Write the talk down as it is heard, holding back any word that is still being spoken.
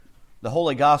The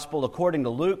Holy Gospel according to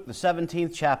Luke, the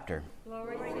 17th chapter.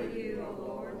 Glory to you, O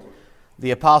Lord. The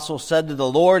apostle said to the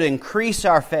Lord, "Increase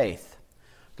our faith."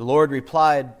 The Lord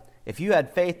replied, "If you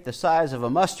had faith the size of a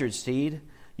mustard seed,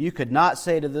 you could not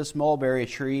say to this mulberry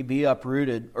tree, 'Be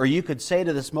uprooted,' or you could say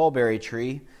to this mulberry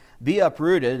tree, 'Be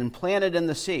uprooted and planted in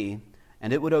the sea,'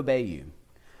 and it would obey you.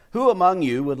 Who among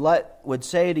you would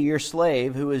say to your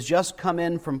slave who has just come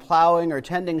in from plowing or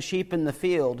tending sheep in the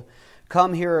field,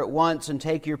 'Come here at once and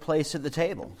take your place at the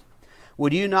table'?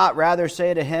 Would you not rather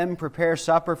say to him, 'Prepare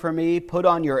supper for me, put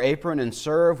on your apron and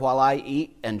serve while I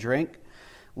eat and drink?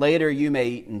 Later you may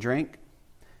eat and drink'?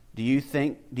 Do you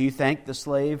thank the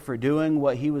slave for doing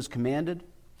what he was commanded?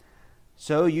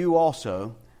 So you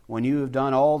also, when you have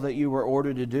done all that you were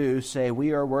ordered to do, say,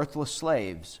 'We are worthless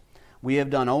slaves. We have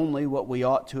done only what we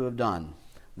ought to have done.'"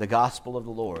 The gospel of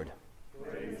the Lord.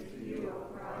 Praise to you,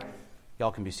 O Christ.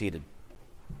 Y'all can be seated.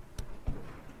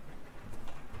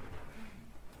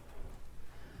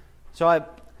 So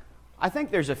I think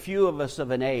there's a few of us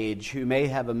of an age who may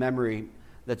have a memory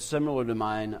that's similar to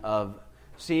mine of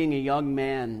seeing a young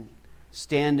man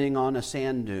standing on a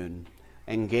sand dune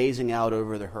and gazing out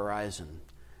over the horizon.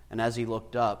 And as he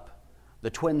looked up,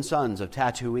 the twin suns of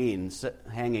Tatooine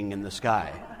hanging in the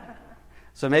sky.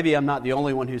 So maybe I'm not the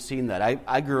only one who's seen that.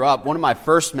 I grew up, one of my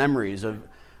first memories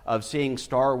of seeing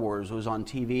Star Wars was on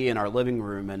TV in our living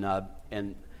room,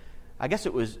 and I guess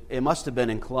it must have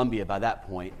been in Columbia by that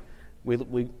point.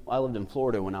 I lived in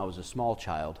Florida when I was a small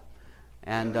child,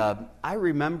 and I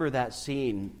remember that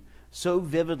scene so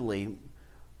vividly,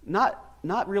 not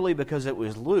really because it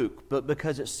was Luke, but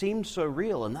because it seemed so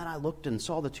real. And then I looked and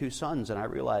saw the two suns, and I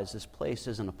realized this place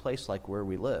isn't a place like where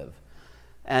we live.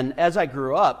 And as I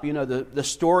grew up, the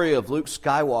story of Luke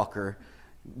Skywalker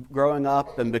growing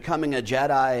up and becoming a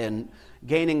Jedi and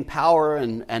gaining power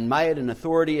and might and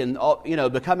authority and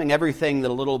becoming everything that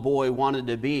a little boy wanted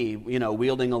to be,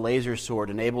 wielding a laser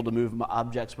sword and able to move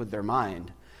objects with their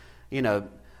mind.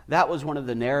 That was one of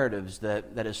the narratives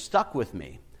that has stuck with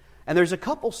me. And there's a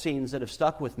couple scenes that have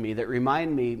stuck with me that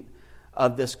remind me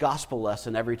of this gospel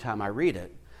lesson every time I read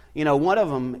it. One of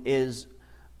them is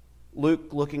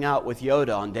Luke looking out with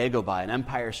Yoda on Dagobah in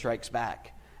Empire Strikes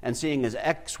Back and seeing his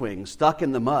X-Wing stuck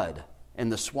in the mud in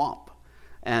the swamp.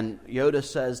 And Yoda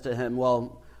says to him,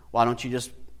 "Well, why don't you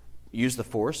just use the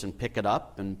Force and pick it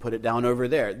up and put it down over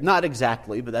there?" Not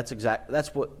exactly, but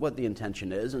that's what the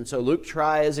intention is. And so Luke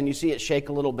tries, and you see it shake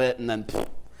a little bit, and then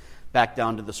back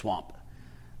down to the swamp.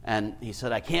 And he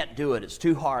said, "I can't do it. It's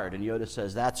too hard." And Yoda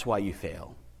says, "That's why you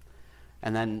fail."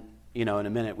 And then, in a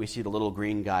minute, we see the little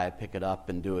green guy pick it up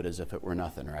and do it as if it were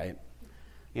nothing, right?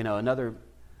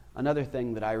 Another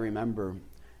thing that I remember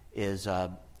is,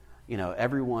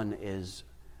 everyone is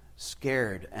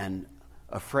scared and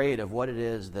afraid of what it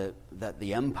is that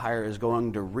the Empire is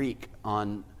going to wreak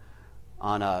on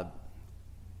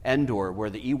Endor, where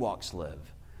the Ewoks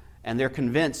live. And they're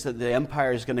convinced that the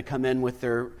Empire is going to come in with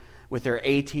their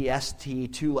AT-ST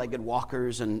two-legged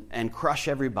walkers and crush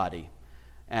everybody.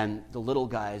 And the little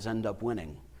guys end up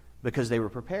winning because they were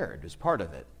prepared as part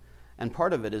of it. And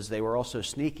part of it is they were also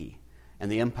sneaky,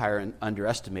 and the Empire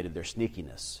underestimated their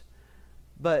sneakiness.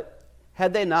 But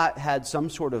had they not had some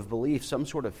sort of belief, some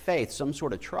sort of faith, some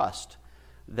sort of trust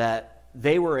that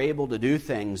they were able to do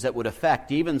things that would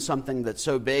affect even something that's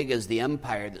so big as the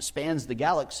Empire that spans the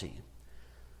galaxy,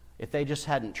 if they just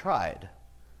hadn't tried,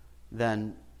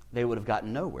 then they would have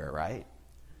gotten nowhere, right?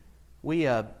 We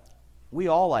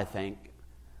all, I think,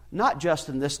 not just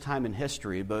in this time in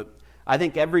history, but I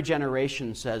think every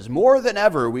generation says, more than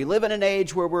ever, we live in an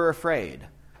age where we're afraid.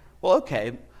 Well,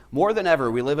 okay, more than ever,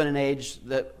 we live in an age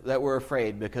that we're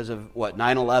afraid because of,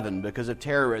 9/11, because of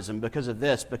terrorism, because of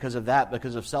this, because of that,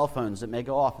 because of cell phones that may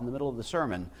go off in the middle of the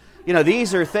sermon.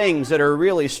 These are things that are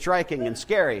really striking and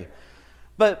scary.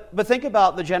 But think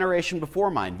about the generation before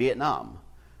mine, Vietnam,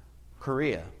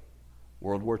 Korea,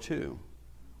 World War II,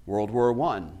 World War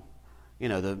I,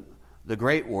 the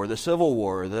Great War, the Civil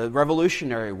War, the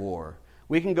Revolutionary War.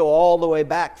 We can go all the way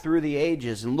back through the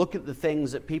ages and look at the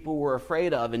things that people were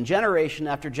afraid of. And generation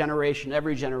after generation,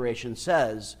 every generation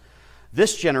says,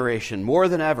 this generation, more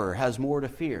than ever, has more to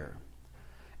fear.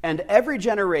 And every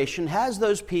generation has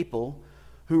those people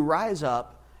who rise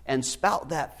up and spout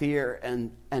that fear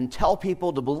and tell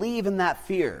people to believe in that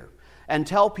fear and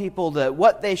tell people that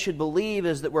what they should believe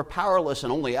is that we're powerless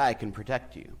and only I can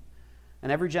protect you. And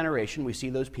every generation we see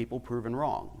those people proven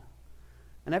wrong.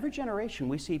 And every generation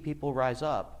we see people rise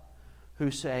up who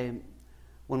say,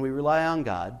 when we rely on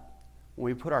God, when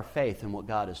we put our faith in what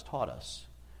God has taught us,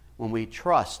 when we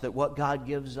trust that what God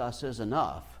gives us is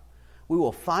enough, we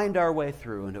will find our way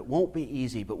through, and it won't be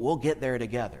easy, but we'll get there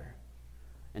together.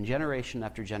 And generation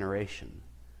after generation,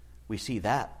 we see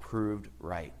that proved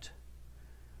right.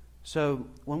 So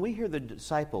when we hear the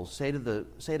disciples say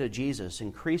to Jesus,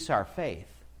 increase our faith,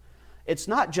 it's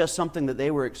not just something that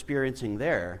they were experiencing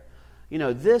there.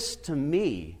 This to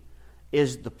me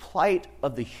is the plight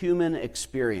of the human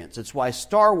experience. It's why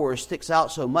Star Wars sticks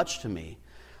out so much to me,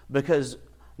 because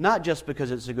not just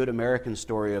because it's a good American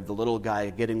story of the little guy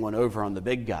getting one over on the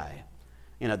big guy,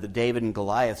 the David and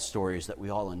Goliath stories that we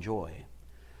all enjoy,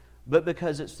 but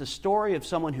because it's the story of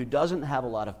someone who doesn't have a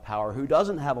lot of power, who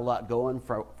doesn't have a lot going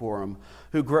for him,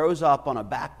 who grows up on a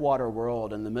backwater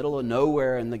world in the middle of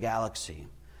nowhere in the galaxy,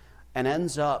 and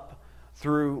ends up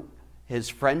through his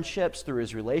friendships, through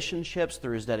his relationships,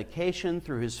 through his dedication,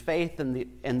 through his faith and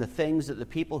the things that the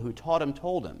people who taught him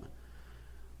told him,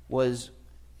 was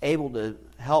able to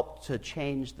help to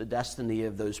change the destiny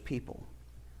of those people.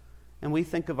 And we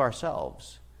think of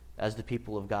ourselves as the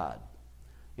people of God.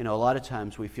 A lot of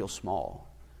times we feel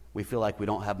small. We feel like we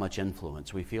don't have much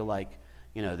influence. We feel like,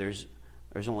 there's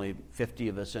only 50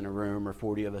 of us in a room or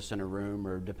 40 of us in a room,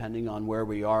 or depending on where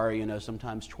we are,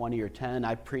 sometimes 20 or 10.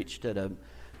 I preached at a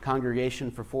congregation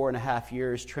for 4.5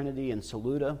 years, Trinity in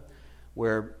Saluda,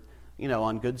 where,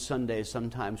 on good Sundays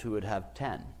sometimes we would have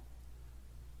 10.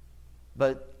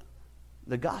 But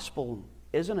the gospel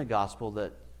isn't a gospel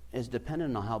that is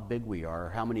dependent on how big we are or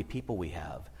how many people we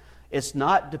have. It's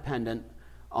not dependent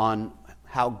on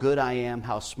how good I am,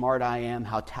 how smart I am,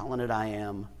 how talented I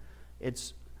am.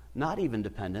 It's not even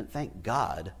dependent, thank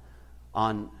God,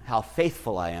 on how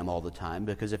faithful I am all the time,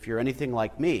 because if you're anything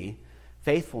like me,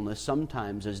 faithfulness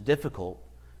sometimes is difficult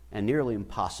and nearly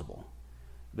impossible,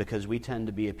 because we tend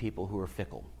to be a people who are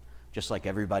fickle, just like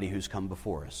everybody who's come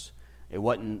before us. It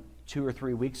wasn't 2 or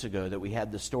 3 weeks ago that we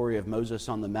had the story of Moses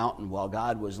on the mountain while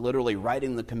God was literally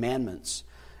writing the commandments.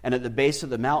 And at the base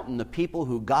of the mountain, the people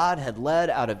who God had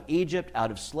led out of Egypt, out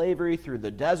of slavery, through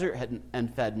the desert,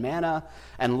 and fed manna,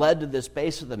 and led to this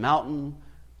base of the mountain,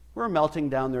 were melting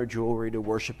down their jewelry to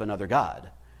worship another god,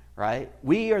 right?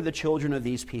 We are the children of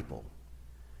these people.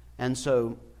 And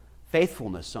so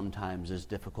faithfulness sometimes is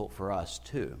difficult for us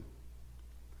too.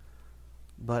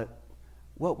 But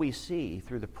what we see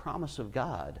through the promise of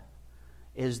God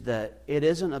is that it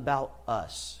isn't about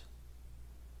us,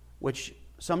 which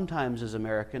sometimes as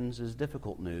Americans is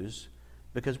difficult news,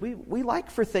 because we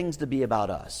like for things to be about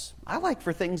us. I like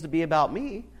for things to be about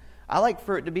me. I like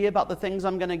for it to be about the things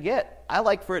I'm going to get. I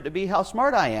like for it to be how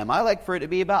smart I am. I like for it to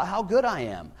be about how good I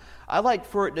am. I like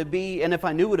for it to be, and if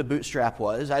I knew what a bootstrap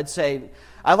was, I'd say,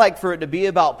 I like for it to be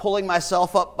about pulling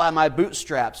myself up by my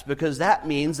bootstraps, because that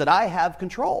means that I have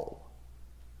control.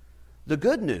 The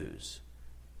good news,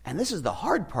 and this is the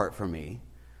hard part for me,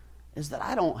 is that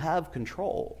I don't have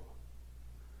control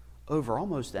over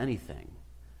almost anything.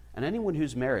 And anyone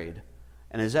who's married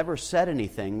and has ever said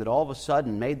anything that all of a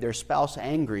sudden made their spouse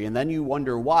angry, and then you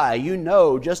wonder why, you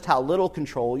know just how little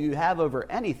control you have over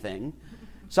anything,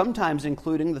 sometimes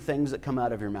including the things that come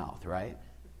out of your mouth, right?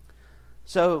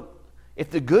 So if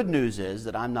the good news is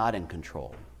that I'm not in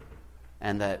control,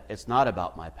 and that it's not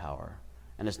about my power,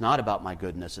 and it's not about my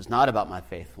goodness, it's not about my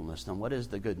faithfulness, then what is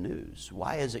the good news?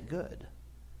 Why is it good?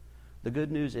 The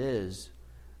good news is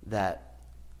that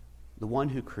the one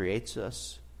who creates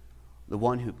us, the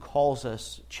one who calls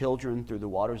us children through the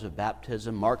waters of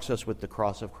baptism, marks us with the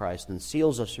cross of Christ, and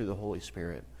seals us through the Holy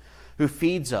Spirit, who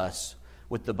feeds us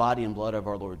with the body and blood of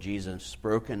our Lord Jesus,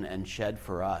 broken and shed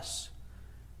for us.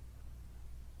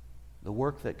 The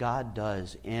work that God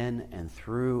does in and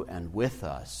through and with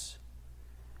us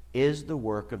is the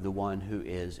work of the one who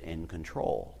is in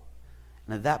control.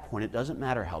 And at that point, it doesn't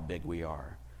matter how big we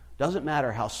are. It doesn't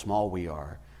matter how small we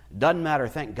are. It doesn't matter,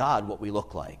 thank God, what we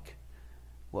look like.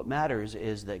 What matters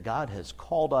is that God has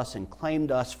called us and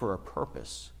claimed us for a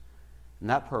purpose. And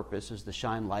that purpose is to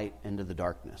shine light into the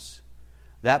darkness.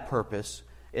 That purpose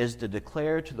is to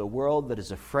declare to the world that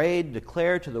is afraid,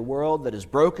 declare to the world that is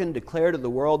broken, declare to the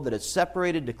world that is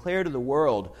separated, declare to the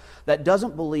world that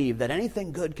doesn't believe that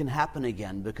anything good can happen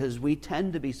again, because we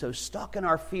tend to be so stuck in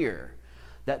our fear,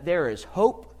 that there is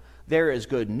hope, there is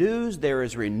good news, there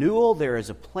is renewal, there is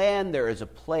a plan, there is a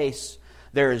place,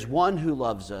 there is one who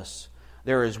loves us,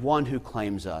 there is one who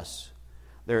claims us,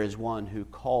 there is one who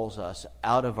calls us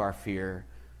out of our fear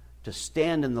to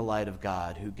stand in the light of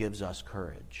God, who gives us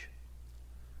courage.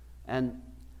 And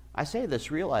I say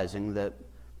this realizing that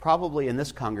probably in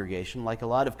this congregation, like a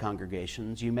lot of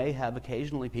congregations, you may have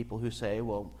occasionally people who say,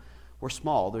 well, we're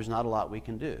small, there's not a lot we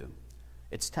can do.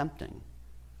 It's tempting.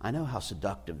 I know how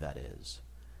seductive that is.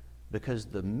 Because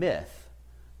the myth,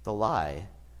 the lie,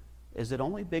 is that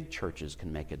only big churches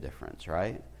can make a difference,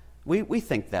 right? We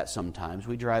think that sometimes.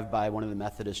 We drive by one of the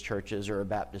Methodist churches or a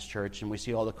Baptist church, and we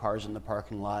see all the cars in the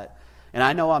parking lot. And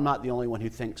I know I'm not the only one who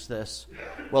thinks this.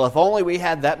 Well, if only we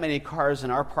had that many cars in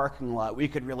our parking lot, we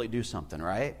could really do something,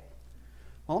 right?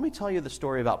 Well, let me tell you the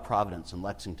story about Providence in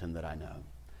Lexington that I know.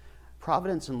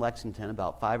 Providence in Lexington,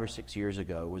 about 5 or 6 years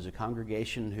ago, was a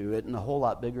congregation who isn't a whole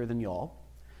lot bigger than y'all.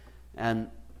 And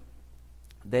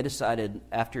they decided,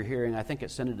 after hearing, I think at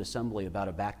Synod Assembly, about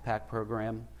a backpack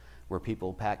program where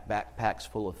people pack backpacks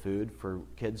full of food for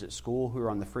kids at school who are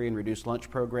on the free and reduced lunch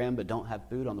program but don't have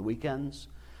food on the weekends.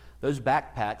 Those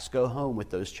backpacks go home with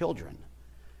those children.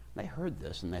 They heard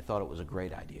this and they thought it was a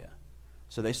great idea.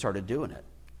 So they started doing it.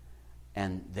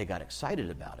 And they got excited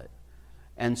about it.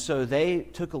 And so they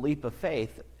took a leap of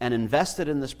faith and invested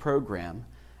in this program,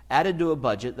 added to a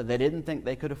budget that they didn't think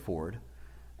they could afford,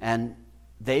 and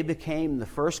they became the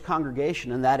first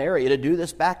congregation in that area to do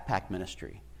this backpack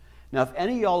ministry. Now, if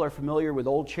any of y'all are familiar with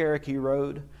Old Cherokee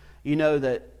Road, you know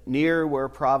that near where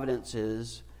Providence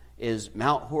is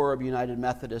Mount Horeb United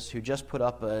Methodist, who just put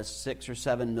up a $6 or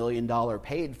 $7 million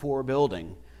paid-for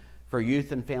building for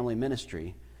youth and family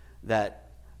ministry that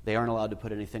they aren't allowed to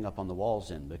put anything up on the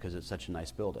walls in because it's such a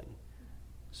nice building.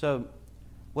 So,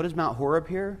 what is Mount Horeb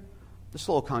here? This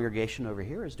little congregation over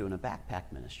here is doing a backpack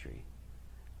ministry.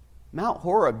 Mount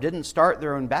Horeb didn't start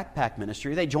their own backpack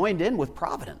ministry. They joined in with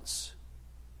Providence.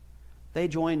 They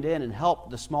joined in and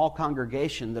helped the small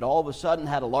congregation that all of a sudden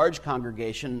had a large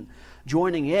congregation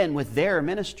joining in with their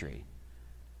ministry.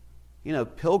 You know,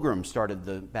 Pilgrim started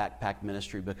the backpack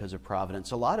ministry because of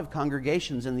Providence. A lot of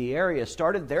congregations in the area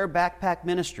started their backpack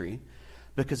ministry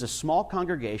because a small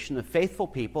congregation of faithful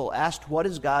people asked, what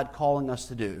is God calling us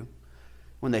to do?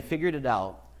 When they figured it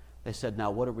out, they said,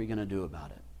 now what are we going to do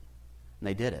about it? And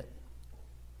they did it.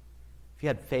 If you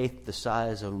had faith the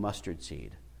size of a mustard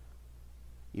seed,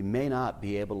 you may not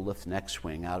be able to lift an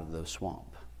X-wing out of the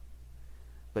swamp,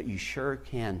 but you sure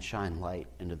can shine light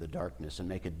into the darkness and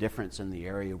make a difference in the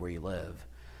area where you live,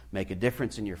 make a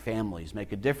difference in your families,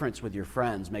 make a difference with your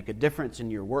friends, make a difference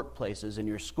in your workplaces, in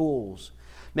your schools,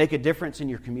 make a difference in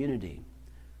your community.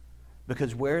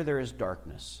 Because where there is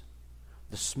darkness,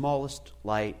 the smallest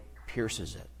light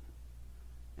pierces it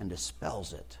and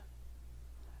dispels it.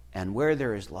 And where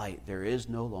there is light, there is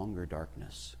no longer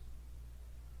darkness.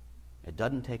 It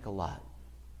doesn't take a lot.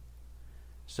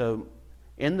 So,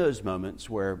 in those moments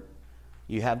where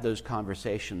you have those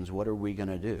conversations, what are we going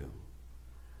to do?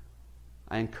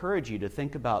 I encourage you to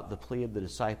think about the plea of the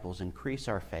disciples, increase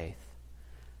our faith.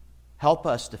 Help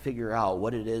us to figure out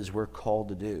what it is we're called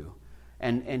to do.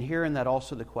 And here in that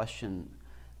also the question,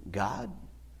 God,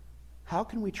 how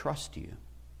can we trust you?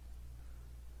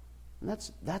 And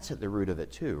that's at the root of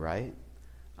it too, right?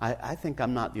 I think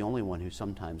I'm not the only one who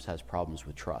sometimes has problems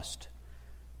with trust.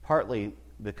 Partly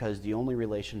because the only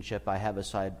relationship I have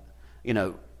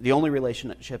the only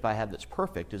relationship I have that's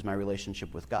perfect is my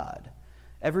relationship with God.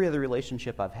 Every other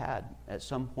relationship I've had at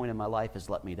some point in my life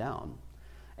has let me down.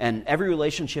 And every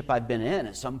relationship I've been in,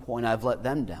 at some point I've let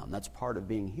them down. That's part of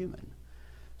being human.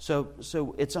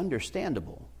 So it's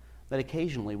understandable that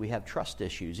occasionally we have trust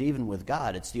issues, even with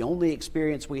God. It's the only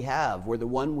experience we have where the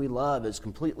one we love is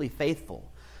completely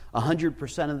faithful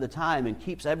 100% of the time and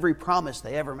keeps every promise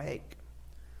they ever make.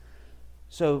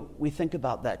 So we think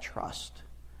about that trust.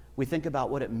 We think about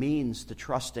what it means to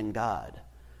trust in God.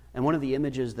 And one of the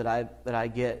images that I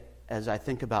get as I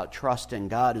think about trust in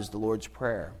God is the Lord's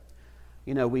Prayer.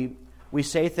 You know, we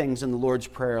say things in the Lord's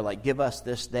Prayer like, give us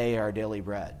this day our daily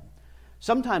bread.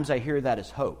 Sometimes I hear that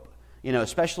as hope. You know,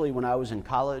 especially when I was in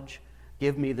college,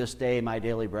 give me this day my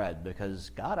daily bread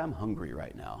because, God, I'm hungry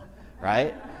right now,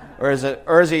 right? Or as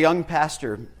a young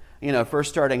pastor, you know, first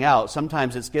starting out,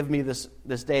 sometimes it's give me this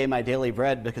day my daily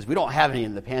bread because we don't have any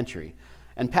in the pantry.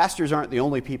 And pastors aren't the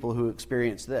only people who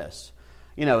experience this.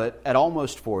 You know, at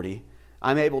almost 40,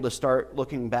 I'm able to start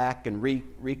looking back and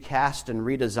recast and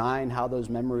redesign how those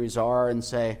memories are and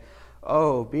say,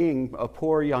 oh, being a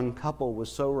poor young couple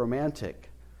was so romantic.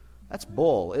 That's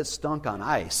bull. It stunk on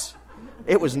ice.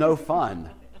 It was no fun.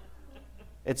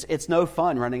 It's no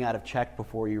fun running out of check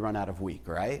before you run out of week,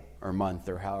 right? Or month,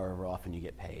 or however often you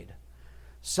get paid.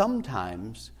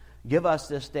 Sometimes, give us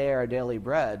this day our daily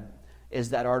bread is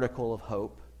that article of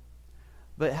hope.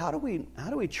 But how do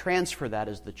we transfer that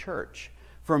as the church?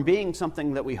 From being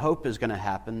something that we hope is going to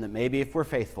happen, that maybe if we're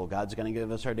faithful, God's going to give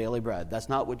us our daily bread. That's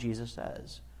not what Jesus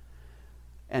says.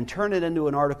 And turn it into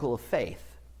an article of faith.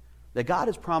 That God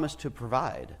has promised to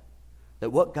provide, that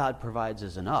what God provides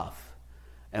is enough,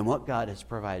 and what God has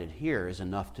provided here is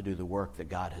enough to do the work that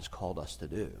God has called us to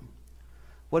do.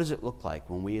 What does it look like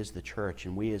when we as the church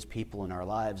and we as people in our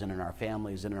lives and in our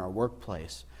families and in our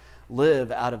workplace,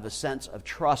 live out of a sense of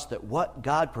trust that what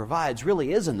God provides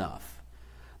really is enough.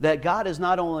 That God is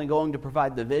not only going to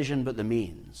provide the vision, but the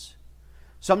means.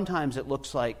 Sometimes it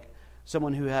looks like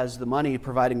someone who has the money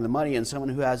providing the money and someone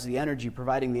who has the energy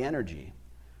providing the energy.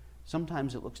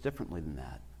 Sometimes it looks differently than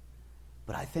that.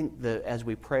 But I think that as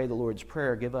we pray the Lord's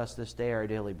Prayer, give us this day our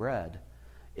daily bread,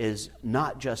 is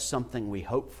not just something we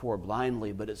hope for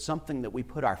blindly, but it's something that we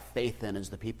put our faith in as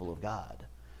the people of God.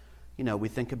 You know, we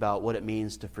think about what it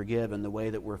means to forgive and the way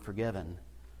that we're forgiven.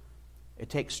 It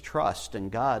takes trust in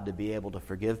God to be able to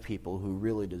forgive people who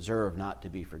really deserve not to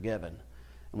be forgiven.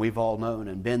 And we've all known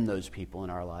and been those people in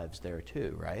our lives there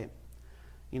too, right?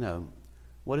 You know,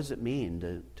 what does it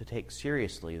mean to take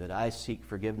seriously that I seek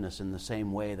forgiveness in the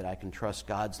same way that I can trust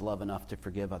God's love enough to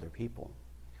forgive other people?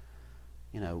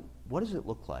 You know, what does it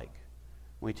look like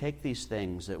when we take these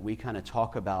things that we kind of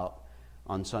talk about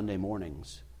on Sunday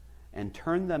mornings and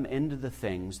turn them into the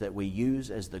things that we use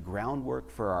as the groundwork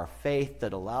for our faith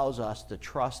that allows us to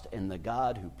trust in the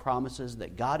God who promises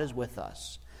that God is with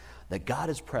us, that God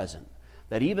is present,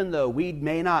 that even though we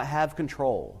may not have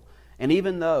control, and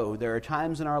even though there are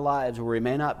times in our lives where we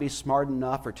may not be smart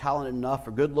enough or talented enough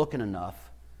or good-looking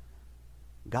enough,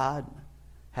 God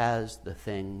has the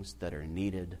things that are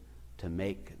needed to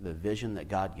make the vision that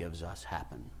God gives us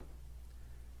happen.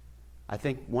 I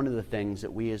think one of the things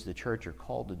that we as the church are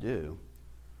called to do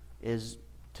is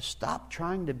to stop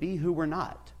trying to be who we're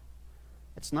not.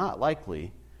 It's not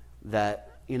likely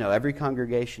that, you know, every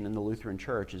congregation in the Lutheran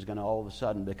Church is going to all of a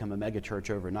sudden become a megachurch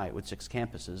overnight with 6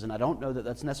 campuses, and I don't know that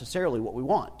that's necessarily what we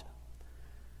want.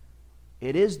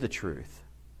 It is the truth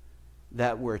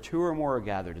that where 2 or more are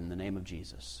gathered in the name of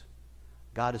Jesus,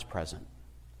 God is present,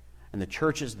 and the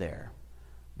church is there,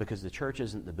 because the church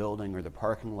isn't the building or the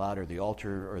parking lot or the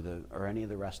altar or any of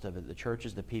the rest of it. The church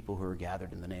is the people who are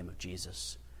gathered in the name of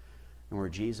Jesus, and where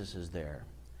Jesus is there,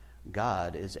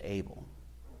 God is able.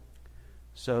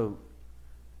 So,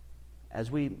 as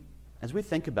we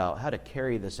think about how to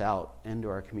carry this out into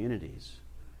our communities,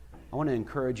 I want to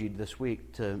encourage you this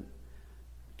week to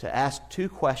ask 2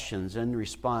 questions in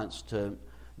response to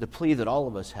the plea that all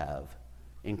of us have: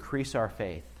 increase our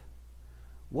faith.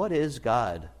 What is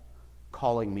God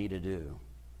calling me to do,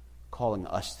 calling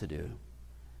us to do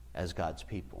as God's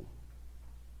people?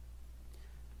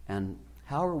 And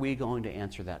how are we going to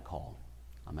answer that call?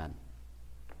 Amen.